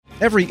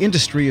Every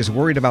industry is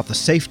worried about the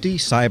safety,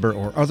 cyber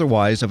or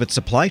otherwise, of its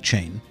supply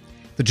chain.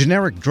 The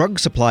generic drug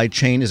supply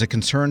chain is a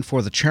concern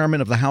for the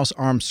chairman of the House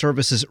Armed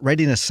Services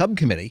Readiness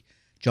Subcommittee,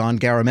 John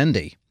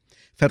Garamendi.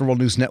 Federal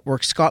News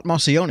Network's Scott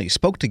Maucione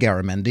spoke to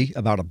Garamendi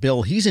about a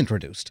bill he's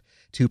introduced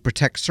to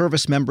protect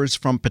service members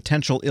from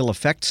potential ill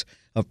effects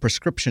of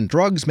prescription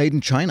drugs made in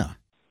China.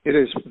 It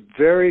is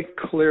very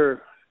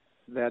clear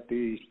that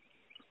the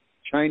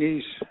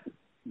Chinese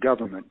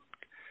government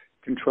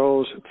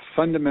controls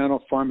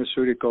fundamental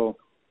pharmaceutical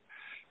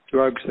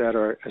drugs that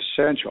are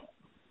essential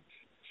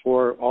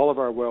for all of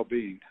our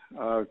well-being.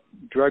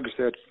 Drugs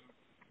that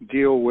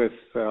deal with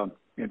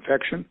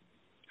infection,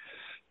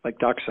 like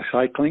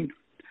doxycycline,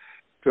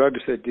 drugs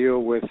that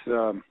deal with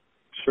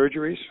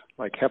surgeries,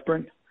 like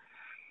heparin,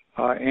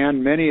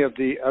 and many of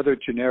the other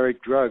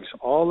generic drugs.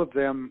 All of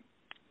them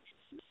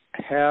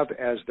have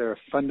as their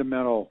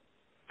fundamental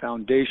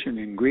foundation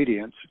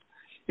ingredients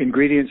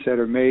that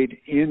are made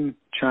in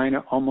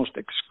China, almost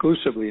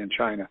exclusively in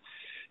China.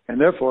 And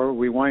therefore,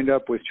 we wind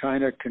up with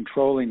China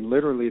controlling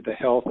literally the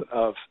health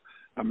of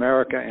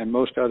America and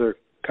most other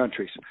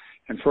countries.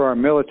 And for our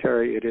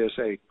military, it is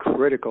a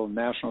critical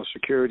national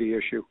security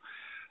issue.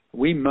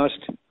 We must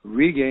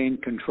regain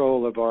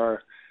control of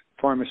our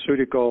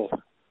pharmaceutical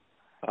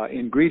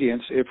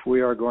ingredients if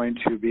we are going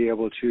to be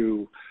able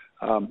to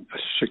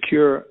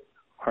secure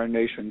our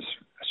nation's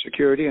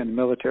security and the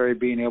military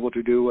being able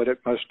to do what it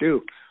must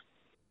do.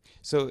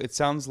 So it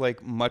sounds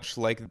like, much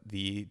like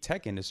the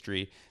tech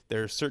industry,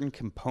 there are certain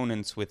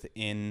components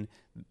within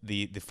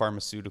the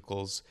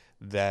pharmaceuticals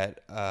that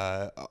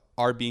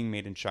are being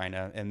made in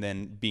China and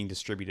then being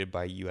distributed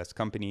by U.S.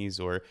 companies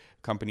or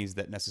companies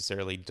that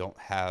necessarily don't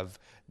have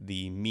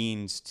the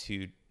means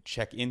to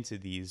check into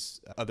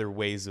these other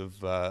ways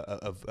of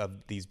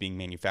these being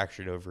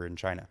manufactured over in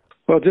China.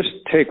 Well, just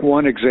take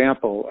one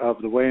example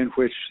of the way in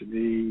which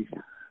the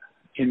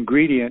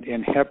ingredient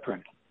in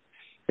heparin,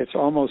 it's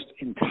almost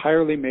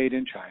entirely made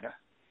in China.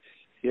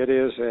 It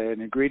is an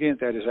ingredient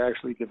that is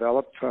actually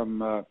developed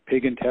from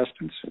pig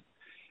intestines.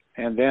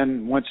 And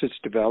then once it's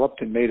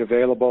developed and made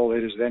available,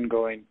 it is then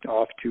going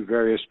off to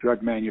various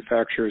drug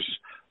manufacturers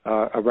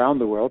around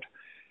the world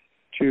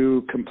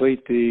to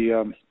complete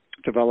the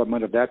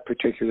development of that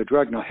particular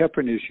drug. Now,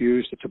 heparin is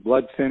used, it's a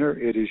blood thinner.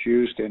 It is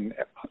used in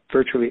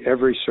virtually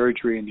every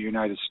surgery in the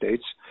United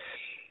States.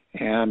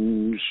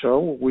 And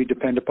so we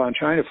depend upon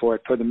China for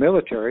it. For the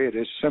military, it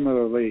is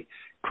similarly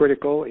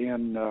critical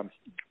in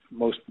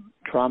most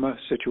trauma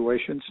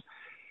situations.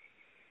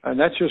 And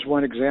that's just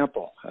one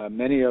example.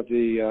 Many of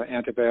the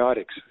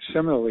antibiotics,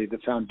 similarly, the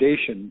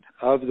foundation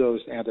of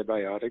those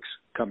antibiotics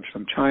comes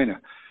from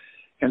China.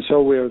 And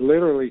so we're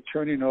literally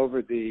turning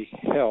over the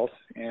health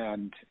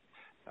and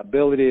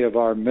ability of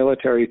our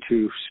military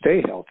to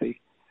stay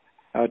healthy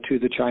to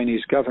the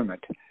Chinese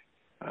government.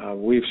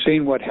 We've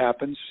seen what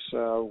happens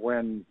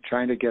when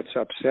China gets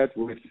upset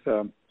with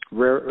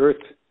rare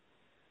earth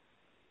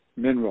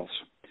minerals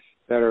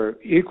that are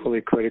equally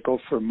critical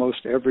for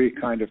most every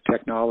kind of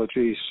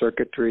technology,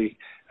 circuitry,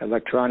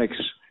 electronics,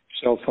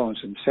 cell phones,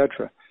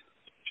 etc.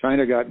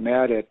 China got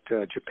mad at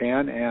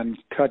Japan and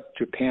cut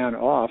Japan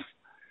off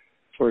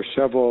for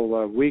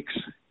several weeks,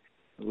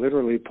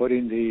 literally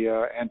putting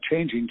and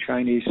changing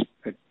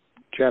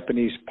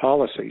Japanese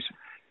policies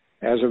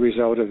as a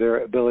result of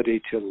their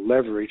ability to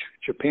leverage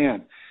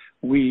Japan.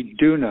 We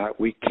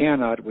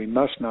cannot, we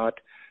must not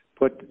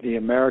put the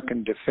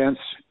American defense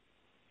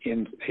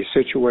in a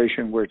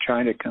situation where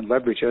China can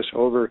leverage us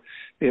over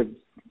the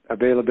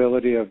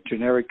availability of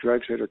generic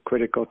drugs that are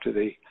critical to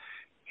the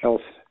health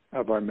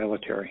of our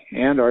military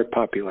and our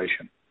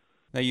population.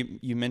 Now,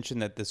 you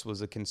mentioned that this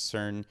was a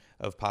concern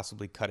of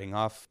possibly cutting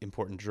off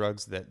important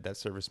drugs that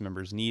service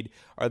members need.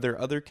 Are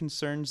there other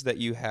concerns that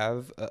you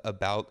have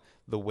about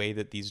the way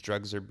that these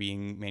drugs are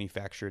being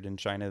manufactured in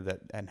China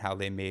and how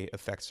they may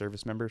affect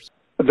service members?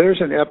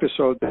 There's an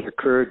episode that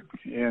occurred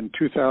in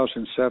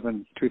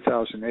 2007,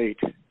 2008.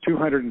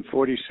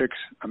 246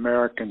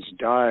 Americans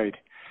died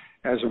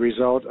as a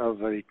result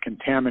of a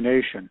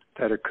contamination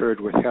that occurred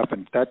with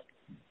heparin. That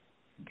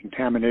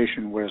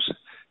contamination was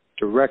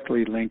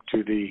directly linked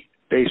to the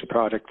base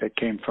product that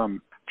came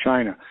from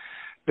China.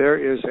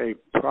 There is a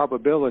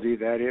probability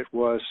that it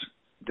was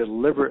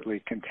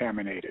deliberately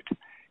contaminated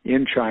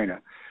in China.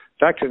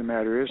 Fact of the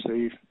matter is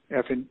the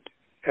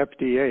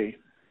FDA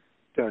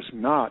does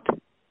not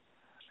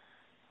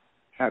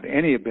have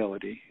any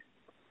ability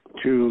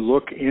to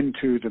look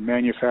into the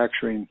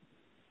manufacturing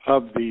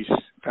of these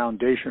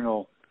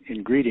foundational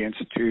ingredients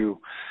to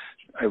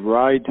a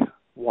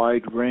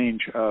wide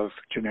range of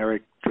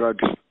generic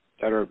drugs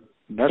that are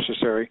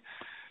necessary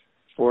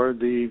for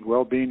the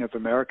well-being of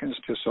Americans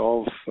to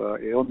solve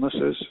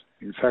illnesses,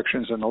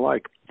 infections, and the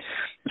like.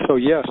 So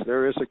yes,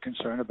 there is a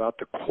concern about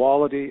the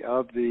quality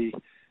of the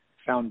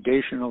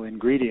foundational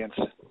ingredients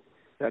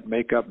that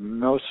make up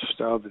most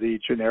of the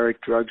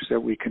generic drugs that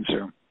we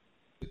consume.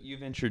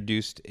 You've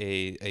introduced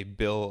a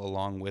bill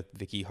along with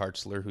Vicky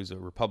Hartzler, who's a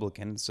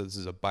Republican, so this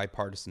is a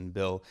bipartisan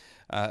bill.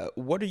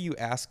 What are you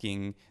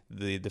asking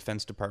the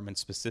Defense Department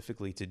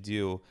specifically to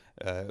do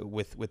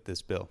with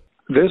this bill?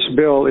 This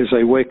bill is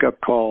a wake-up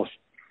call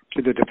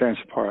to the Defense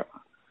Department.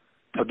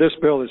 Now, this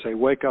bill is a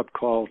wake-up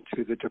call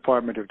to the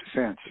Department of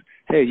Defense.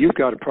 Hey, you've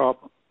got a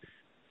problem.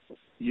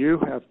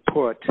 You have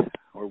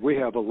we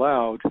have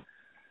allowed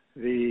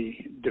the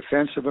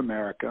defense of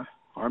America,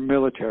 our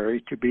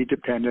military, to be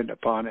dependent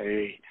upon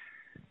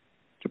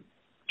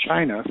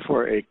China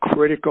for a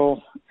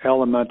critical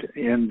element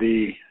in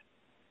the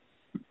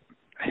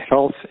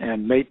health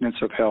and maintenance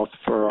of health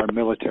for our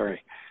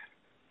military.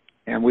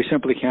 And we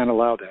simply can't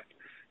allow that.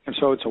 And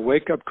so it's a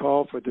wake-up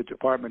call for the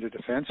Department of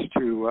Defense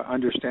to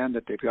understand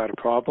that they've got a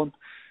problem.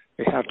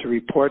 They have to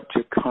report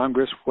to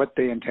Congress what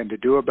they intend to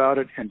do about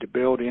it and to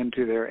build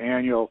into their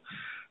annual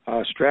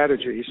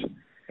strategies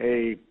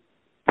a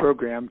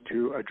program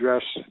to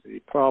address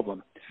the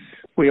problem.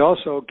 We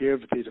also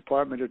give the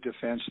Department of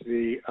Defense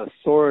the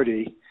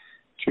authority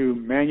to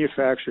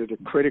manufacture the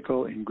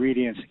critical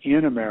ingredients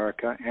in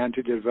America and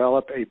to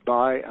develop a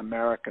Buy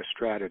America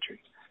strategy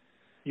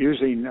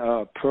using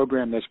a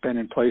program that's been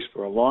in place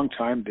for a long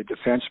time, the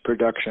Defense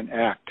Production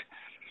Act,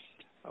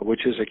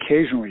 which is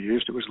occasionally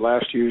used. It was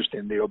last used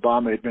in the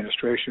Obama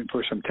administration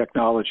for some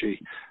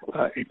technology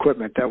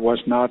equipment that was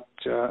not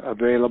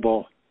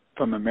available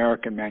from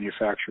American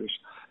manufacturers.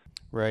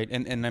 Right,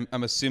 and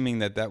I'm assuming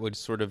that would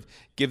sort of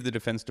give the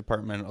Defense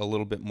Department a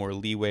little bit more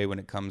leeway when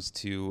it comes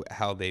to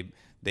how they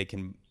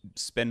can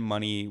spend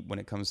money when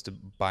it comes to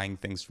buying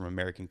things from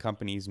American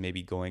companies,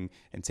 maybe going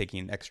and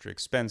taking an extra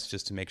expense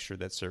just to make sure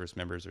that service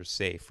members are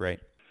safe, right?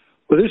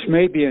 Well, this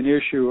may be an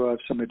issue of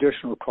some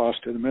additional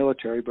cost to the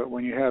military, but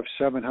when you have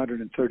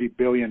 $730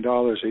 billion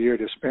a year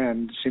to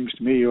spend, it seems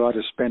to me you ought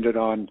to spend it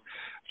on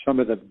some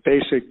of the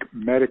basic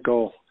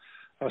medical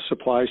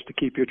supplies to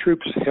keep your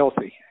troops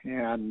healthy.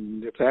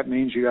 And if that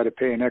means you got to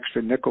pay an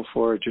extra nickel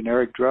for a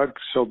generic drug,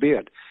 so be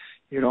it.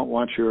 You don't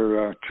want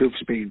your troops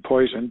being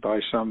poisoned by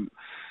some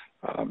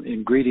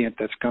ingredient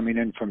that's coming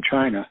in from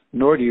China,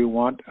 nor do you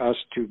want us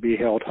to be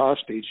held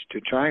hostage to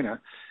China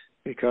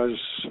because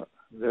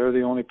they're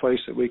the only place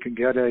that we can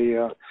get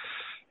a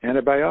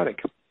antibiotic.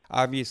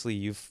 Obviously,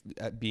 you've,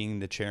 being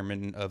the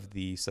chairman of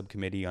the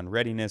subcommittee on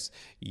readiness,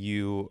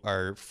 you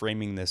are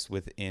framing this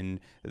within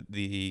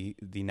the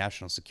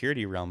national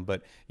security realm.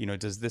 But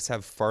does this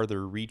have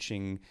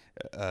farther-reaching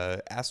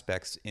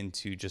aspects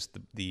into just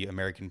the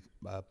American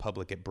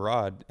public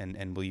abroad?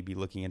 And will you be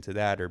looking into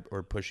that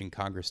or pushing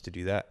Congress to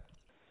do that?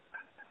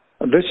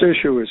 This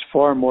issue is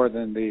far more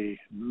than the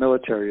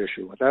military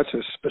issue. That's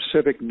a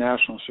specific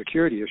national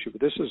security issue,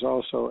 but this is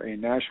also a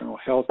national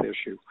health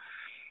issue.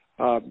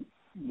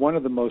 One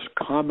of the most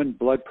common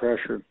blood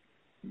pressure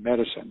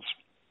medicines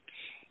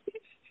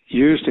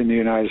used in the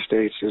United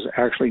States is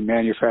actually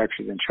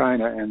manufactured in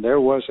China, and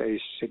there was a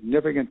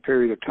significant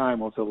period of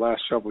time over the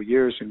last several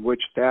years in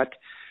which that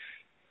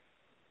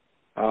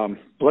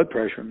blood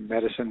pressure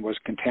medicine was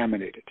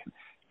contaminated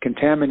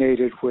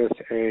with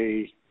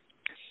a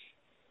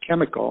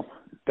chemical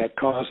that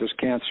causes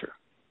cancer.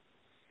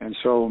 And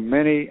so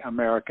many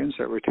Americans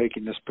that were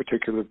taking this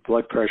particular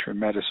blood pressure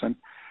medicine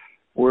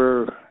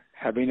were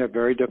having a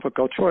very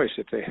difficult choice,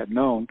 if they had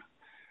known,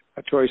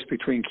 a choice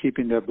between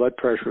keeping their blood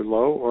pressure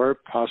low or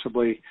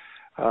possibly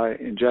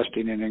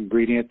ingesting an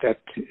ingredient that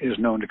is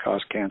known to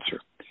cause cancer.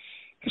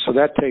 And so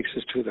that takes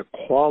us to the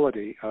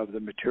quality of the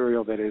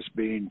material that is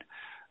being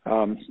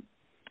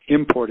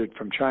imported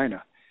from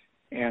China,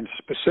 and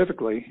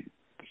specifically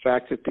the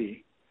fact that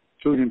the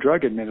Food and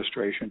Drug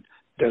Administration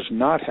does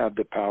not have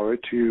the power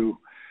to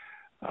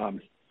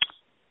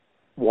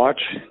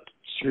watch,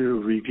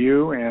 to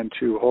review, and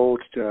to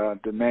hold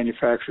the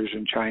manufacturers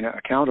in China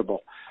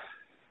accountable.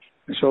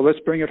 And so let's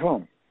bring it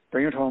home.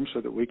 Bring it home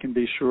so that we can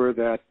be sure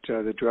that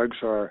the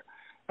drugs are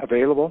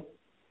available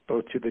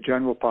both to the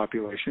general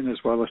population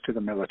as well as to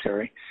the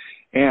military,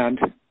 and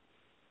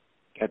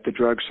that the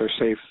drugs are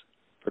safe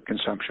for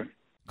consumption.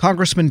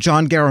 Congressman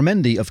John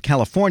Garamendi of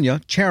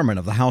California, chairman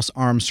of the House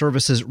Armed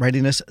Services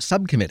Readiness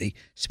Subcommittee,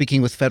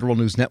 speaking with Federal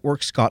News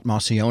Network's Scott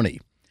Maucione.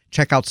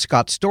 Check out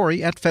Scott's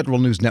story at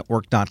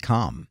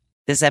federalnewsnetwork.com.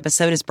 This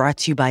episode is brought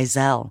to you by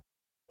Zelle.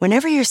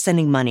 Whenever you're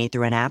sending money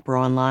through an app or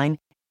online,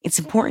 it's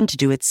important to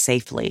do it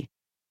safely.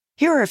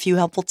 Here are a few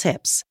helpful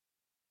tips.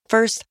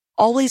 First,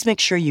 always make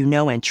sure you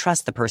know and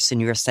trust the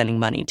person you are sending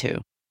money to.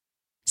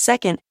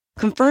 Second,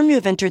 confirm you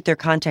have entered their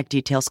contact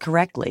details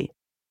correctly.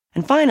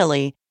 And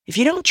finally, if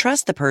you don't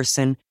trust the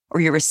person or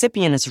your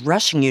recipient is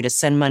rushing you to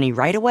send money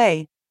right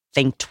away,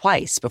 think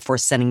twice before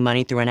sending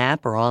money through an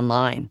app or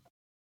online.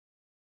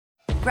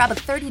 Grab a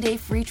 30-day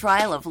free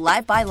trial of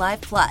Live by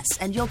Live Plus,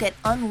 and you'll get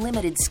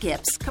unlimited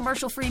skips,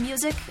 commercial-free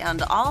music,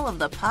 and all of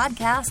the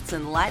podcasts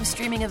and live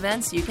streaming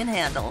events you can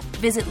handle.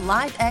 Visit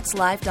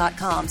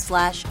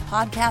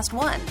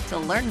livexlive.com/podcast1 to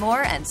learn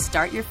more and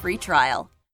start your free trial.